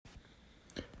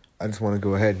I just want to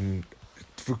go ahead and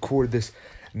record this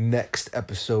next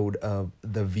episode of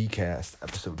the VCast,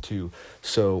 episode 2.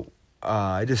 So,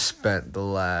 I just spent the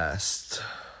last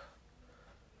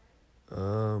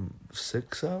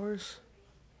 6 hours?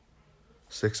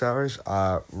 6 hours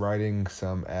writing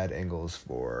some ad angles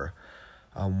for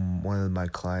one of my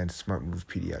clients, Smart Move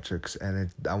Pediatrics,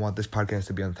 and I want this podcast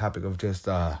to be on the topic of just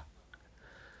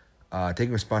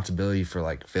taking responsibility for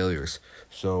like failures.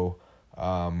 So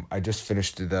I just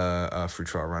finished the free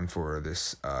trial run for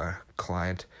this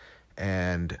client,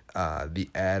 and the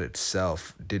ad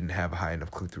itself didn't have a high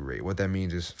enough click-through rate. What that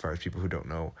means is, as far as people who don't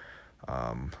know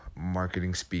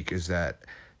marketing speak, is that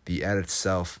the ad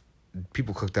itself,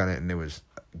 people clicked on it and it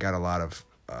got a lot of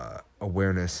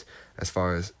awareness as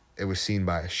far as it was seen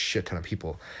by a shit ton of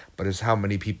people, but it's how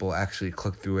many people actually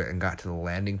clicked through it and got to the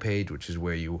landing page, which is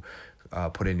where you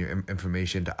put in your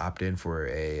information to opt in for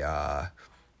a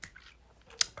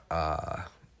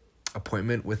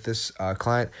appointment with this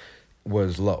client,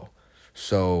 was low.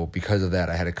 So because of that,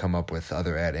 I had to come up with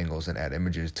other ad angles and ad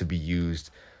images to be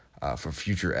used for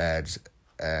future ads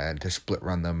and to split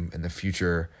run them in the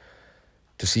future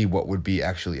to see what would be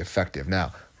actually effective.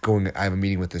 Now, I have a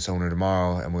meeting with this owner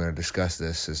tomorrow, and we're going to discuss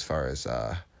this as far as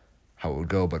how it would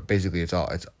go. But basically, it's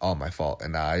all my fault.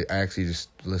 And I actually just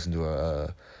listened to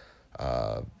a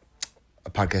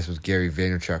podcast with Gary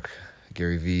Vaynerchuk,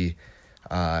 Gary V,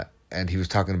 and he was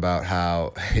talking about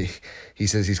how he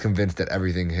says he's convinced that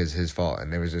everything is his fault,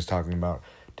 and they was just talking about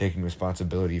taking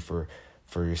responsibility for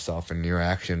yourself and your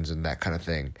actions and that kind of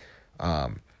thing.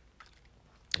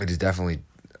 It is definitely,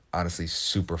 honestly,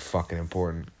 super fucking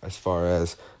important as far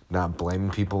as not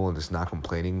blaming people and just not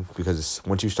complaining, because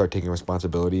once you start taking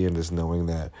responsibility and just knowing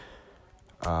that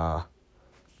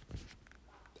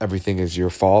everything is your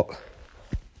fault,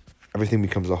 everything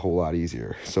becomes a whole lot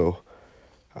easier. So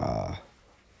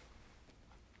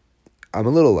I'm a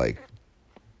little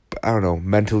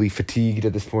mentally fatigued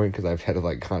at this point, because I've had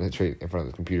to concentrate in front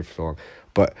of the computer for so long.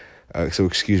 But so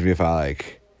excuse me if I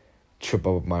trip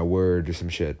up my word or some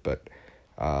shit, but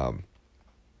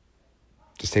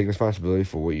just take responsibility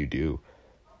for what you do.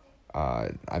 I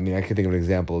can think of an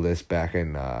example of this back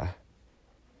in when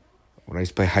I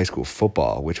used to play high school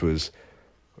football, which it's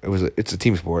a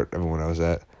team sport, everyone knows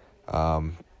that.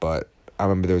 But I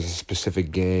remember there was a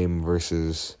specific game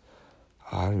versus,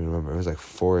 I don't even remember, it was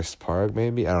Forest Park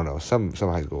maybe, I don't know, some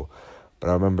high school.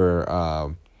 But I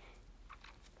remember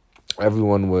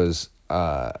everyone was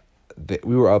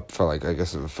we were up for I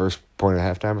guess the first point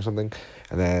at halftime or something,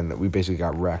 and then we basically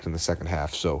got wrecked in the second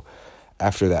half. So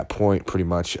after that point, pretty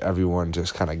much everyone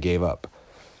just kind of gave up,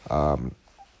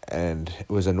 and it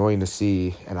was annoying to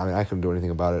see. And I couldn't do anything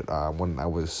about it. When I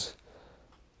was,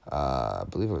 I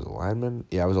believe I was a lineman.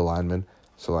 Yeah, I was a lineman.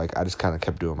 So I just kind of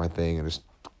kept doing my thing and just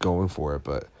going for it.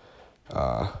 But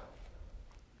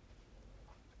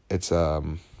it's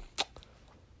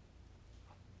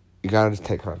you gotta just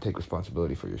take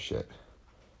responsibility for your shit.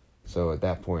 So at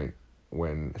that point,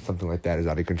 when something like that is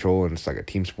out of control and it's like a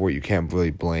team sport, you can't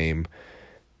really blame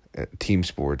team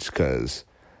sports, because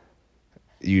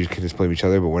you can just blame each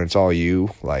other. But when it's all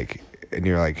you, and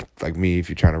you're like me, if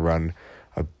you're trying to run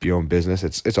your own business,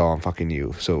 it's all on fucking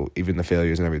you. So even the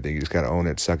failures and everything, you just gotta own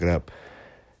it, suck it up,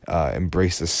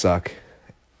 embrace the suck,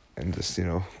 and just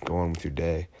go on with your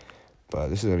day. But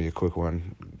this is gonna be a quick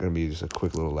one. Gonna be just a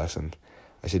quick little lesson.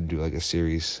 I should do a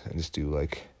series and just do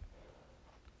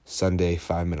Sunday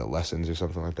 5-minute lessons or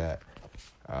something like that.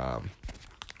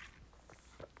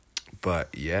 But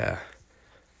yeah,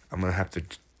 I'm going to have to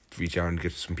reach out and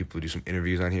get some people to do some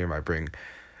interviews on here. I might bring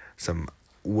some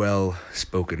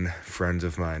well-spoken friends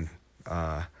of mine.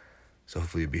 So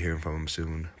hopefully you'll be hearing from them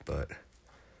soon. But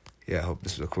yeah, I hope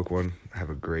this is a quick one. Have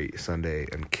a great Sunday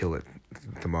and kill it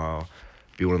tomorrow.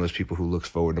 Be one of those people who looks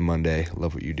forward to Monday.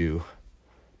 Love what you do.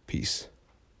 Peace.